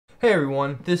Hey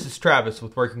everyone, this is Travis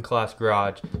with Working Class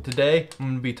Garage. Today I'm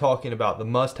going to be talking about the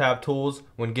must-have tools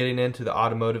when getting into the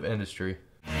automotive industry.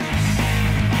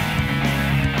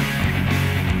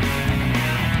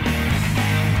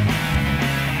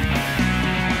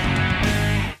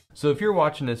 So if you're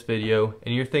watching this video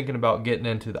and you're thinking about getting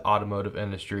into the automotive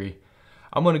industry,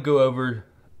 I'm going to go over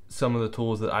some of the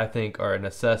tools that I think are a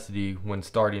necessity when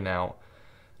starting out.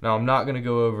 Now I'm not going to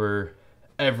go over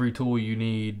every tool you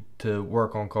need to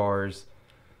work on cars.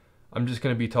 I'm just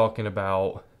going to be talking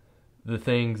about the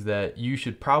things that you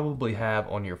should probably have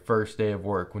on your first day of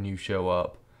work when you show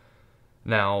up.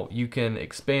 Now you can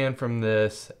expand from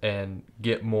this and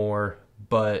get more,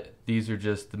 but these are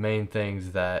just the main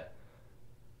things that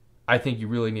I think you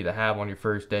really need to have on your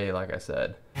first day, like I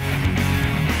said.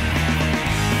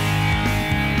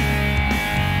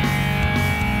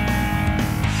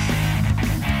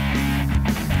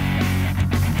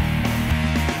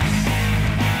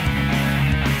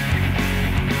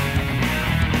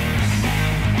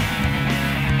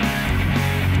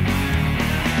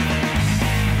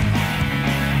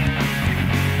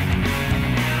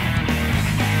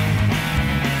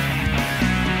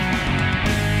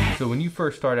 So when you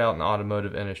first start out in the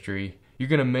automotive industry, you're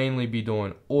going to mainly be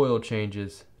doing oil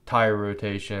changes, tire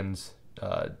rotations,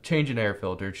 changing air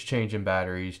filters, changing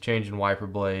batteries, changing wiper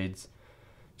blades,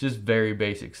 just very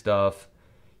basic stuff.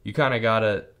 You kind of got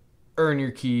to earn your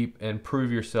keep and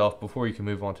prove yourself before you can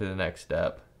move on to the next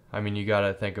step. I mean, you got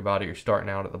to think about it. You're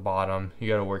starting out at the bottom. You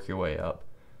got to work your way up.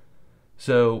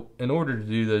 So in order to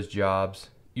do those jobs,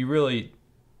 you really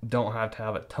don't have to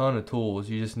have a ton of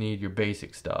tools. You just need your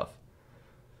basic stuff.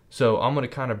 So I'm going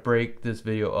to kind of break this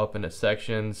video up into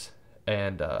sections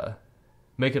and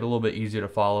make it a little bit easier to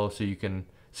follow so you can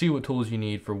see what tools you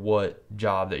need for what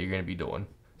job that you're going to be doing.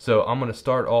 So I'm going to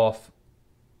start off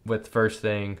with, first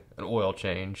thing, an oil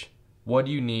change. What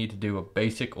do you need to do a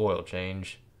basic oil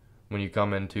change when you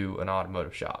come into an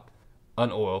automotive shop?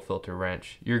 An oil filter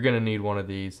wrench. You're going to need one of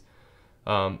these.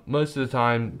 Most of the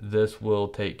time this will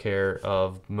take care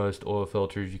of most oil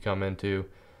filters you come into.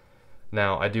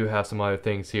 Now, I do have some other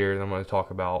things here that I'm going to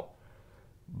talk about,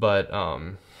 but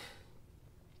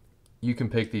you can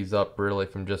pick these up really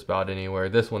from just about anywhere.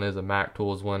 This one is a Mac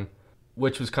Tools one,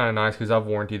 which was kind of nice because I've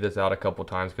warrantied this out a couple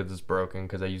times because it's broken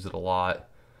because I use it a lot.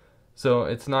 So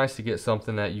it's nice to get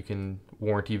something that you can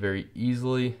warranty very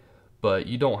easily, but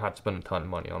you don't have to spend a ton of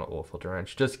money on an oil filter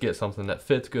wrench. Just get something that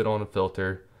fits good on a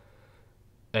filter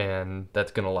and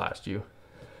that's going to last you.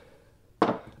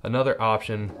 Another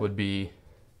option would be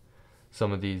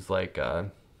some of these like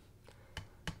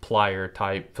plier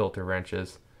type filter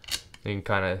wrenches. You can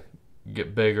kind of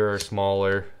get bigger or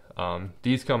smaller.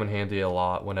 These come in handy a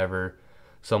lot whenever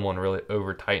someone really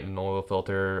over tightened an oil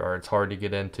filter or it's hard to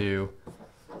get into,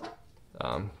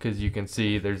 because you can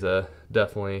see there's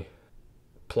definitely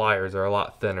pliers are a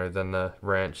lot thinner than the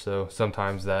wrench, so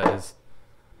sometimes that is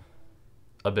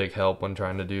a big help when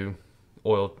trying to do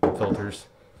oil filters.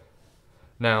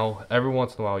 Now every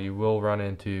once in a while you will run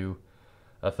into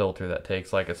a filter that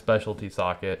takes like a specialty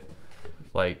socket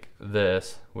like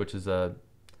this, which is a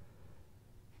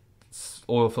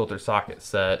oil filter socket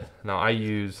set. Now I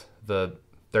use the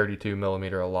 32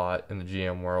 millimeter a lot in the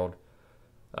GM world.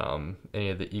 Any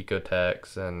of the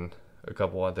Ecotechs and a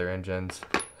couple other engines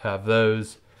have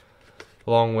those,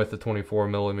 along with the 24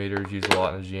 millimeters used a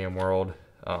lot in the GM world.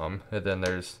 And then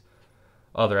there's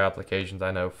other applications. I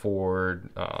know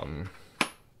Ford,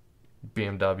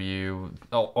 BMW,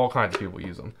 all kinds of people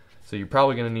use them. So you're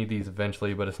probably going to need these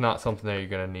eventually, but it's not something that you're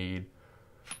going to need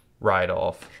right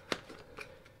off.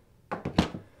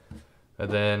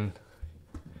 And then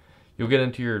you'll get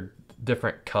into your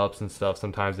different cups and stuff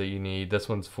sometimes that you need. This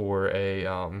one's for a,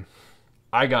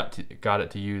 I got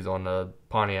it to use on the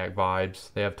Pontiac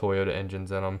Vibes. They have Toyota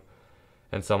engines in them,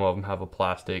 and some of them have a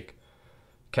plastic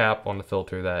cap on the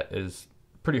filter that is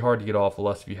pretty hard to get off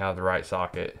unless if you have the right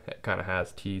socket. It kind of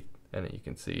has teeth and you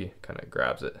can see kind of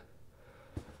grabs it.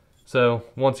 So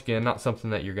once again, not something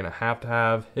that you're going to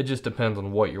have. It just depends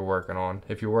on what you're working on.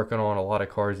 If you're working on a lot of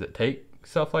cars that take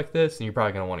stuff like this, then you're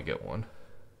probably going to want to get one.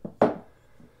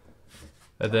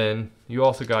 And then you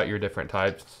also got your different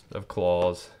types of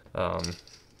claws.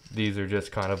 These are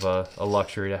just kind of a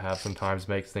luxury to have sometimes,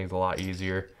 makes things a lot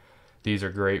easier. These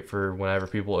are great for whenever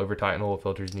people over tighten oil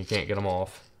filters and you can't get them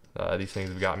off. These things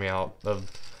have got me out of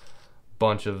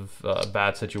bunch of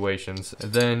bad situations.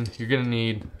 And then you're gonna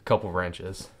need a couple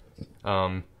wrenches.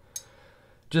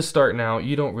 Just starting out,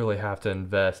 you don't really have to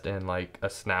invest in like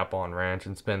a snap-on wrench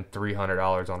and spend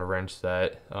 $300 on a wrench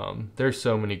set. There's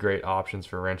so many great options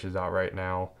for wrenches out right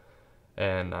now,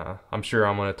 and I'm sure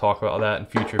I'm going to talk about that in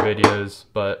future videos,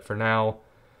 but for now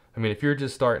I mean, if you're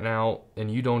just starting out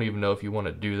and you don't even know if you want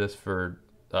to do this for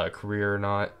a career or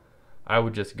not, I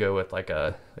would just go with like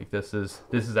this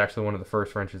is actually one of the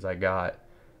first wrenches I got.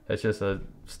 It's just a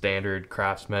standard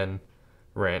Craftsman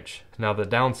wrench. Now the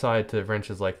downside to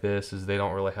wrenches like this is they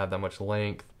don't really have that much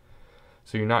length,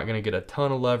 so you're not going to get a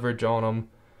ton of leverage on them.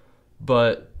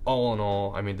 But all in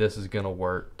all, I mean, this is going to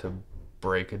work to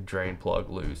break a drain plug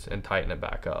loose and tighten it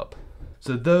back up.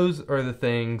 So those are the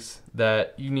things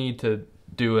that you need to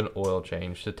do an oil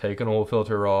change: to take an oil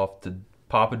filter off, to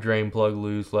pop a drain plug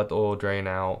loose, let the oil drain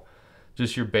out,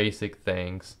 just your basic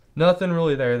things. Nothing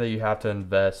really there that you have to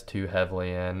invest too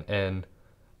heavily in. And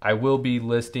I will be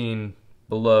listing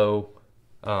below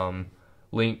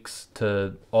links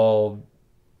to all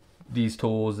these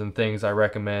tools and things I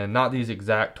recommend. Not these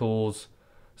exact tools.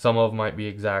 Some of them might be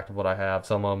exact what I have.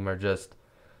 Some of them are just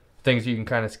things you can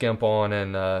kind of skimp on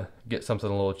and get something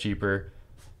a little cheaper.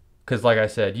 Because like I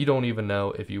said, you don't even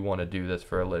know if you want to do this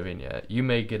for a living yet. You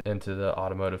may get into the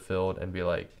automotive field and be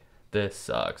like, this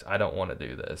sucks, I don't want to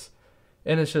do this.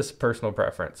 And it's just personal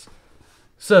preference.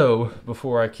 So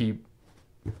before I keep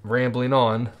rambling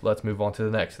on, let's move on to the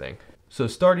next thing. So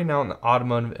starting out in the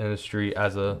automotive industry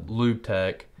as a lube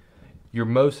tech, your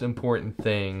most important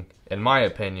thing, in my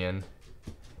opinion,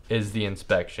 is the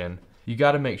inspection. You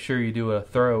got to make sure you do a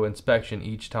thorough inspection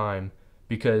each time,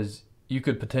 because you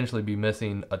could potentially be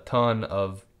missing a ton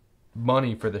of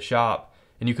money for the shop,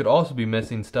 and you could also be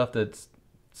missing stuff that's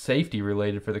safety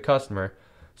related for the customer.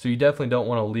 So you definitely don't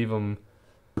want to leave them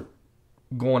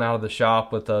going out of the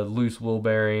shop with a loose wheel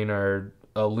bearing or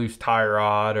a loose tie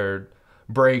rod or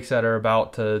brakes that are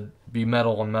about to be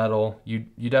metal on metal. You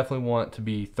definitely want to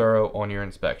be thorough on your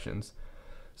inspections.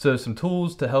 So some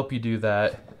tools to help you do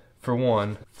that: for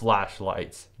one,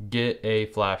 flashlights. Get a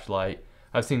flashlight.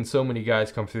 I've seen so many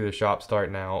guys come through the shop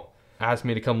starting out, ask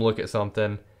me to come look at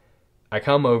something. I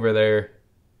come over there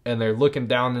and they're looking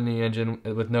down in the engine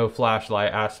with no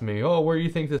flashlight, asking me, oh, where do you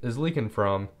think this is leaking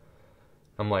from?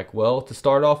 I'm like, well, to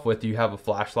start off with, you have a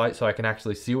flashlight so I can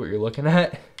actually see what you're looking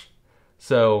at.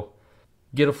 So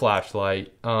get a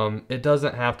flashlight. It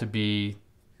doesn't have to be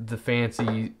the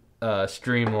fancy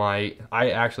Streamlight. I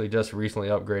actually just recently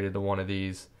upgraded to one of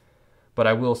these, but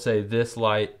I will say this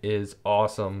light is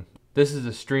awesome. This is a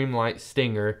Streamlight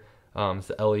Stinger. It's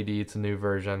the LED, it's a new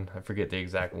version. I forget the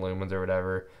exact lumens or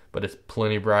whatever, but it's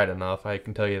plenty bright enough, I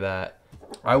can tell you that.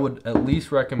 I would at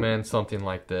least recommend something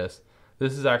like this.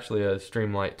 This is actually a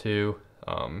Streamlight 2.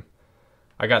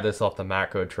 I got this off the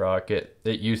Matco truck. It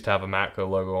used to have a Matco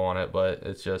logo on it, but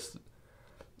it's just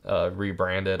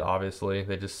rebranded, obviously.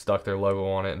 They just stuck their logo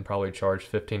on it and probably charged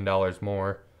 $15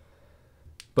 more.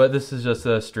 But this is just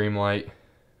a Streamlight.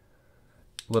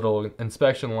 Little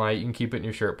inspection light. You can keep it in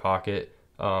your shirt pocket.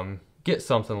 Get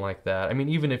something like that. I mean,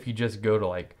 even if you just go to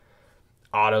like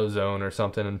AutoZone or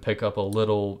something and pick up a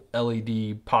little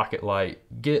LED pocket light,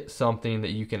 get something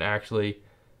that you can actually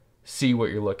see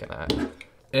what you're looking at.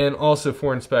 And also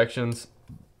for inspections,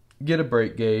 get a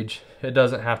brake gauge. It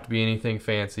doesn't have to be anything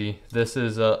fancy. This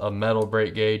is a metal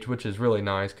brake gauge, which is really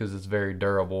nice because it's very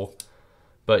durable.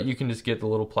 But you can just get the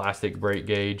little plastic brake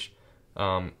gauge.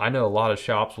 I know a lot of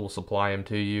shops will supply them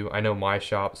to you. I know my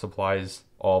shop supplies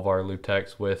all of our lube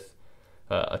techs with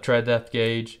a tread depth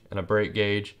gauge and a brake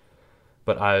gauge.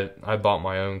 But I bought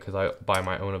my own because I buy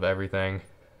my own of everything.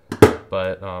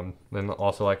 But then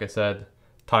also, like I said,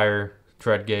 tire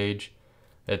tread gauge.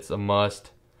 It's a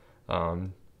must.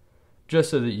 Just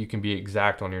so that you can be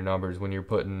exact on your numbers when you're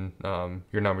putting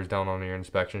your numbers down on your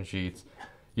inspection sheets.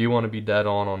 You want to be dead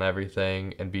on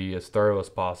everything and be as thorough as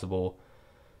possible,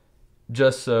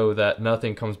 just so that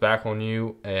nothing comes back on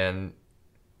you and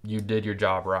you did your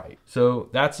job right. So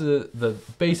that's the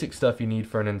basic stuff you need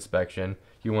for an inspection.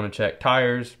 You want to check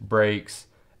tires, brakes,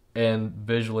 and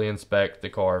visually inspect the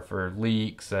car for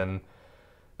leaks and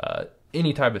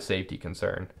any type of safety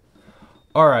concern.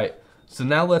 Alright, so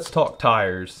now let's talk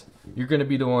tires. You're going to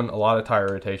be doing a lot of tire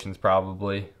rotations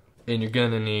probably, and you're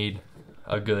going to need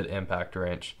a good impact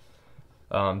wrench.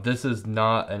 This is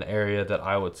not an area that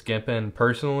I would skimp in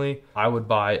personally. I would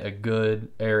buy a good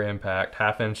air impact,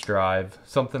 1/2-inch drive,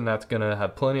 something that's going to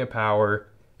have plenty of power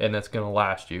and that's going to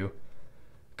last you.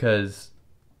 Because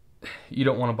you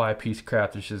don't want to buy a piece of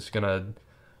crap that's just going to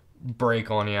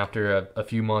break on you after a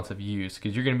few months of use,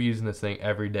 because you're going to be using this thing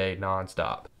every day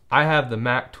non-stop. I have the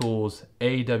Mac Tools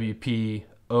AWP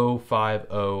 050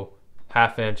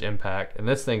 1/2-inch impact, and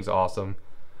this thing's awesome.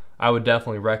 I would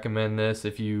definitely recommend this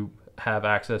if you have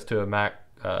access to a Mac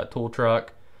tool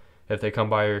truck, if they come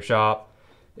by your shop.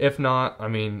 If not, I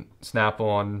mean,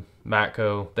 Snap-on,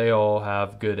 Matco, they all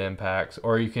have good impacts,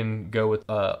 or you can go with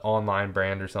an online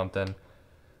brand or something.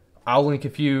 I'll link a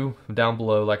few down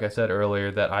below, like I said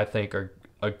earlier, that I think are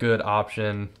a good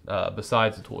option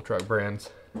besides the tool truck brands.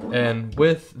 And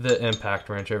with the impact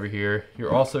wrench over here,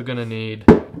 you're also going to need,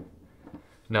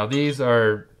 now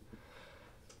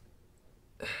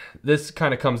this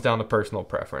kind of comes down to personal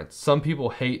preference. Some people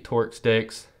hate torque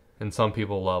sticks and some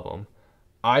people love them.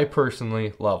 I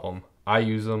personally love them. I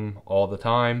use them all the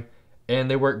time and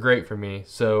they work great for me,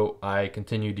 so I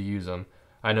continue to use them.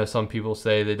 I know some people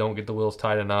say they don't get the wheels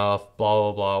tight enough, blah,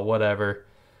 blah, blah, whatever.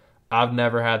 I've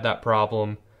never had that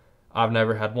problem. I've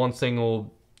never had one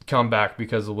single comeback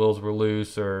because the wheels were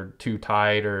loose or too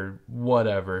tight or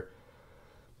whatever.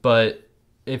 But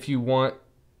if you want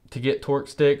to get torque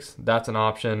sticks, that's an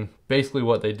option. Basically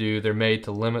what they do, they're made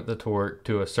to limit the torque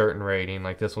to a certain rating.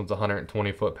 Like this one's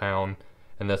 120 foot-pound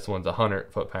and this one's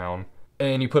 100 foot-pound.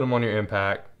 And you put them on your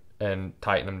impact and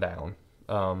tighten them down.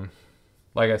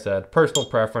 Like I said, personal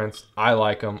preference. I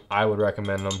like them. I would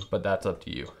recommend them, but that's up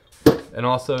to you. And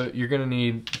also, you're going to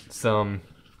need some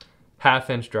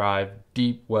 1/2-inch drive,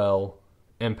 deep well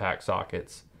impact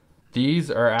sockets.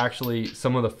 These are actually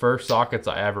some of the first sockets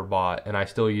I ever bought, and I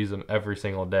still use them every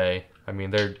single day. I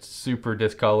mean, they're super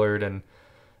discolored and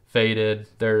faded.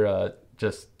 They're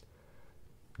just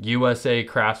USA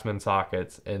Craftsman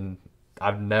sockets, and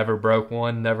I've never broke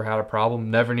one, never had a problem,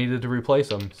 never needed to replace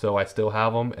them. So I still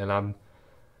have them, and I'm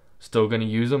still going to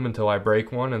use them until I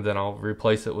break one, and then I'll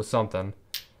replace it with something.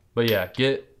 But yeah,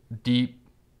 get deep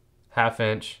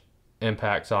 1/2-inch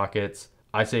impact sockets.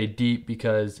 I say deep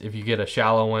because if you get a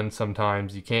shallow one,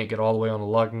 sometimes you can't get all the way on the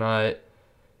lug nut.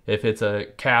 If it's a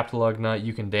capped lug nut,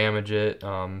 you can damage it.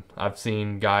 I've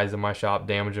seen guys in my shop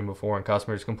damage them before and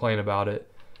customers complain about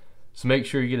it. So make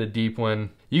sure you get a deep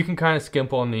one. You can kind of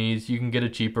skimp on these. You can get a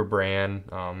cheaper brand.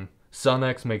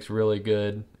 Sunex makes really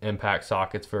good impact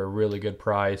sockets for a really good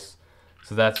price.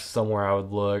 So that's somewhere I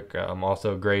would look.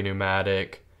 Also Gray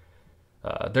Pneumatic.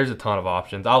 There's a ton of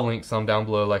options. I'll link some down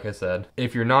below, like I said.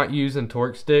 If you're not using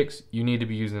torque sticks, you need to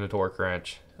be using a torque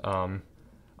wrench.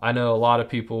 I know a lot of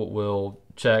people will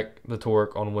check the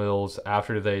torque on wheels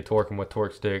after they torque them with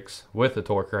torque sticks with a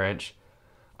torque wrench.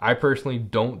 I personally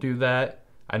don't do that.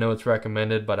 I know it's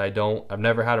recommended, but I don't. I've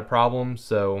never had a problem,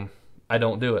 so I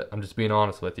don't do it. I'm just being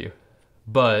honest with you.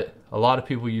 But a lot of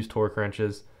people use torque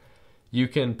wrenches. You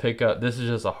can pick up, this is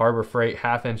just a Harbor Freight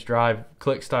 1/2-inch drive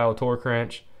click style torque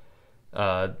wrench.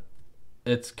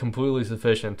 It's completely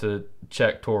sufficient to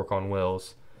check torque on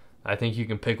wheels. I think you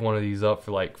can pick one of these up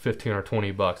for like 15 or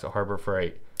 20 bucks at Harbor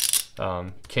Freight.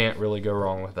 Can't really go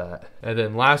wrong with that. And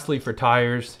then lastly, for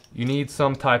tires, you need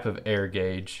some type of air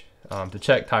gauge to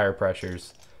check tire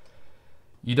pressures.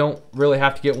 You don't really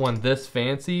have to get one this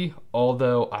fancy,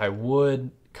 although I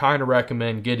would kind of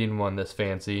recommend getting one this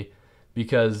fancy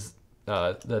because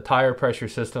the tire pressure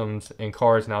systems in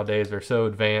cars nowadays are so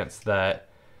advanced that,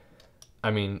 I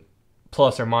mean,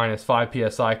 plus or minus 5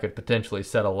 psi could potentially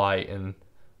set a light, and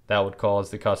that would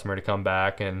cause the customer to come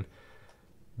back and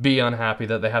be unhappy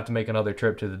that they have to make another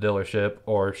trip to the dealership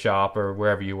or shop or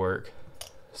wherever you work.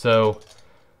 So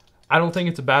I don't think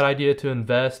it's a bad idea to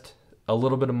invest a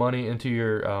little bit of money into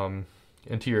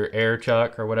your air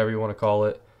chuck or whatever you want to call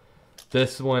it.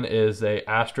 This one is a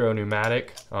Astro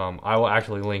Pneumatic. I will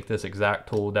actually link this exact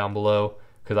tool down below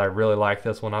because I really like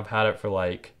this one. I've had it for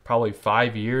like probably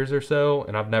 5 years or so,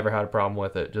 and I've never had a problem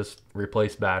with it. Just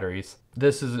replace batteries.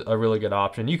 This is a really good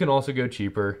option. You can also go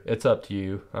cheaper. It's up to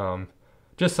you.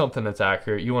 Just something that's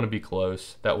accurate. You want to be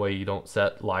close. That way you don't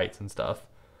set lights and stuff.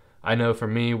 I know for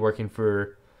me, working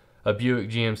for a Buick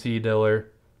GMC dealer,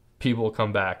 people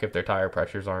come back if their tire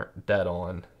pressures aren't dead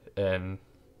on, and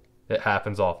it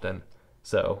happens often.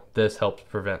 So this helps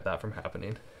prevent that from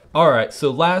happening. Alright, so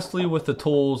lastly with the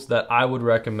tools that I would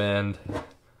recommend,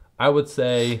 I would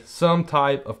say some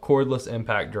type of cordless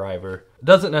impact driver. It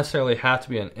doesn't necessarily have to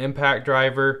be an impact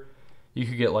driver. You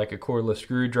could get like a cordless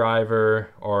screwdriver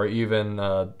or even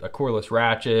a cordless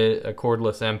ratchet, a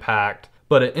cordless impact.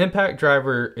 But an impact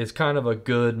driver is kind of a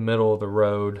good middle of the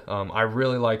road. I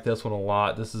really like this one a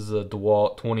lot. This is a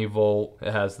DeWalt 20 volt.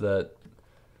 It has the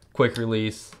quick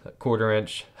release 1/4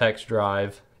 inch hex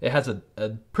drive. It has a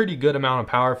pretty good amount of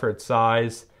power for its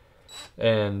size,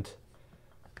 and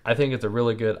I think it's a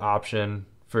really good option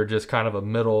for just kind of a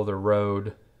middle of the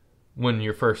road when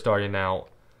you're first starting out,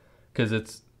 because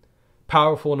it's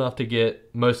powerful enough to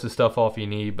get most of the stuff off you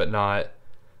need, but not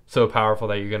so powerful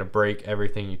that you're going to break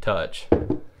everything you touch.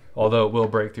 Although it will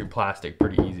break through plastic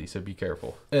pretty easy, so be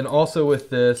careful. And also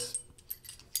with this,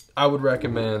 I would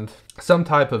recommend some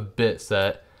type of bit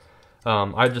set.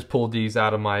 I just pulled these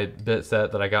out of my bit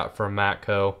set that I got from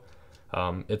Matco.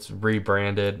 It's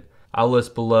rebranded. I'll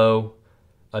list below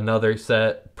another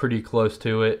set pretty close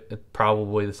to it. It's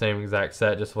probably the same exact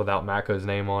set, just without Matco's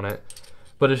name on it.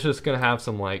 But it's just going to have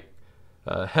some like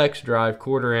hex drive,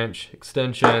 1/4 inch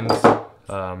extensions,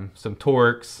 some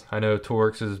Torx. I know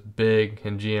Torx is big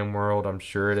in GM world. I'm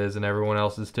sure it is in everyone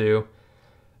else's too.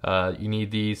 You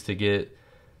need these to get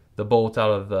the bolts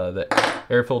out of the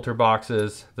air filter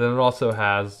boxes. Then it also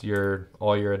has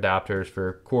all your adapters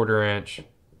for 1/4 inch,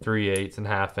 3/8 and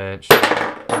 1/2 inch.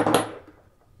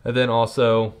 And then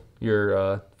also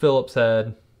your Phillips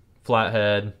head, flat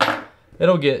head.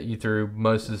 It'll get you through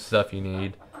most of the stuff you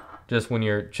need. Just when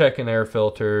you're checking air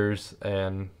filters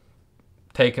and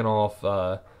taking off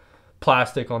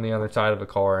plastic on the other side of a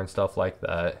car and stuff like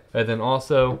that. And then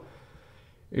also,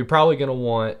 you're probably going to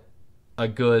want a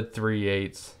good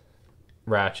 3/8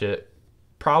 ratchet.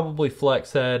 Probably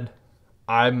flex head.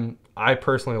 I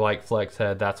personally like flex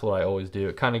head. That's what I always do.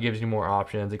 It kind of gives you more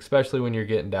options, especially when you're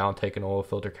getting down, taking oil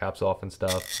filter caps off and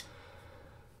stuff.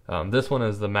 This one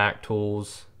is the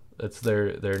AIRCAT. It's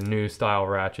their new style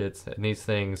ratchets, and these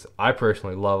things, I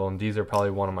personally love them. These are probably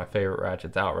one of my favorite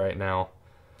ratchets out right now.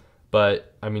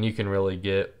 But I mean, you can really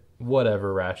get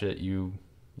whatever ratchet you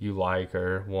like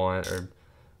or want or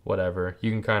whatever.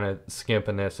 You can kind of skimp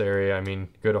in this area. I mean,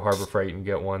 go to Harbor Freight and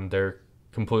get one. They're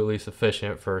completely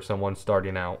sufficient for someone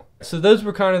starting out. So those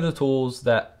were kind of the tools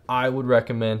that I would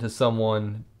recommend to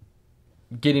someone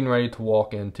getting ready to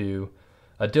walk into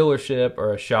a dealership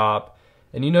or a shop,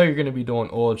 and you know you're going to be doing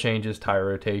oil changes, tire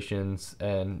rotations,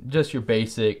 and just your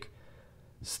basic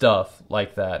stuff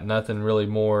like that. Nothing really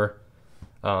more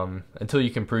until you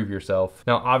can prove yourself.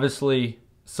 Now obviously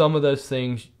some of those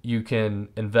things you can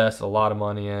invest a lot of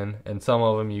money in, and some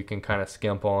of them you can kind of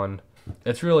skimp on.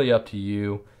 It's really up to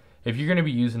you. If you're going to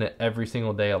be using it every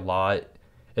single day a lot,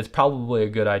 it's probably a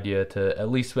good idea to at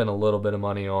least spend a little bit of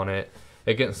money on it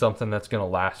and getting something that's going to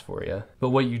last for you. But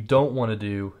what you don't want to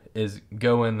do is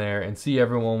go in there and see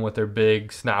everyone with their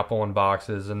big Snap-on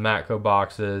boxes and Matco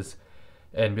boxes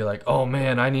and be like, oh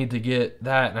man, I need to get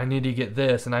that, and I need to get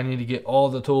this, and I need to get all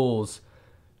the tools.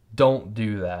 Don't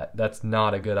do that. That's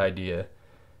not a good idea.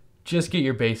 Just get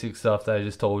your basic stuff that I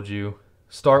just told you.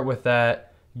 Start with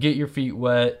that. Get your feet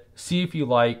wet. See if you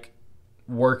like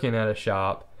working at a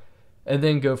shop, and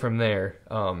then go from there.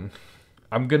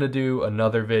 I'm going to do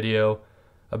another video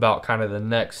about kind of the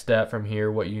next step from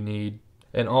here, what you need.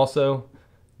 And also,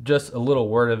 just a little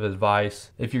word of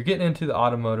advice. If you're getting into the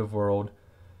automotive world,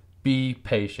 be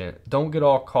patient. Don't get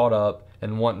all caught up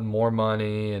in wanting more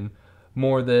money and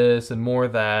more this and more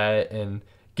that and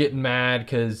getting mad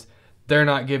because they're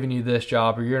not giving you this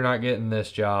job or you're not getting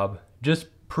this job. Just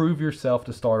prove yourself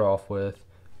to start off with.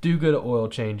 Do good at oil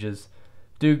changes.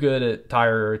 Do good at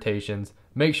tire rotations.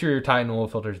 Make sure you're tightening oil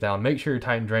filters down. Make sure you're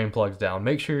tightening drain plugs down.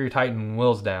 Make sure you're tightening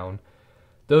wheels down.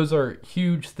 Those are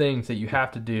huge things that you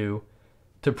have to do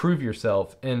to prove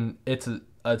yourself. And it's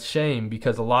a shame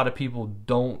because a lot of people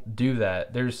don't do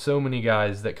that. There's so many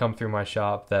guys that come through my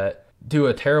shop that do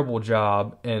a terrible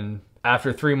job, and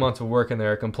after 3 months of working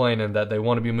there complaining that they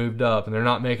want to be moved up and they're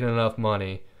not making enough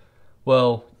money.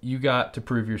 Well, you got to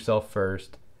prove yourself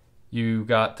first. You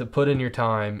got to put in your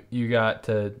time. You got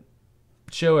to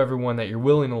show everyone that you're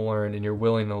willing to learn and you're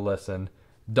willing to listen.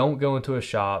 Don't go into a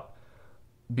shop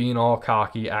being all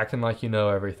cocky, acting like you know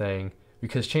everything,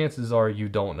 because chances are you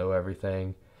don't know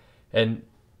everything. And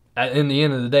in the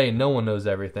end of the day, no one knows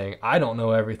everything. I don't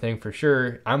know everything for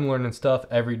sure. I'm learning stuff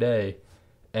every day.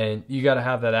 And you got to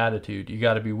have that attitude. You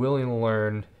got to be willing to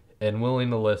learn and willing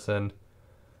to listen.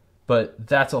 But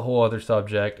that's a whole other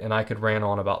subject, and I could rant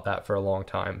on about that for a long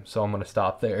time. So I'm going to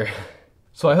stop there.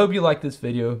 So I hope you liked this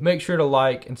video. Make sure to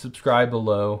like and subscribe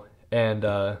below. And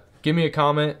give me a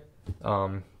comment.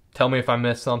 Tell me if I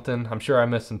missed something. I'm sure I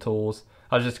missed some tools.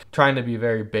 I was just trying to be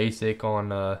very basic on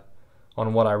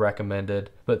what I recommended.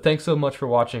 But thanks so much for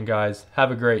watching, guys.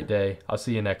 Have a great day. I'll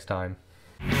see you next time.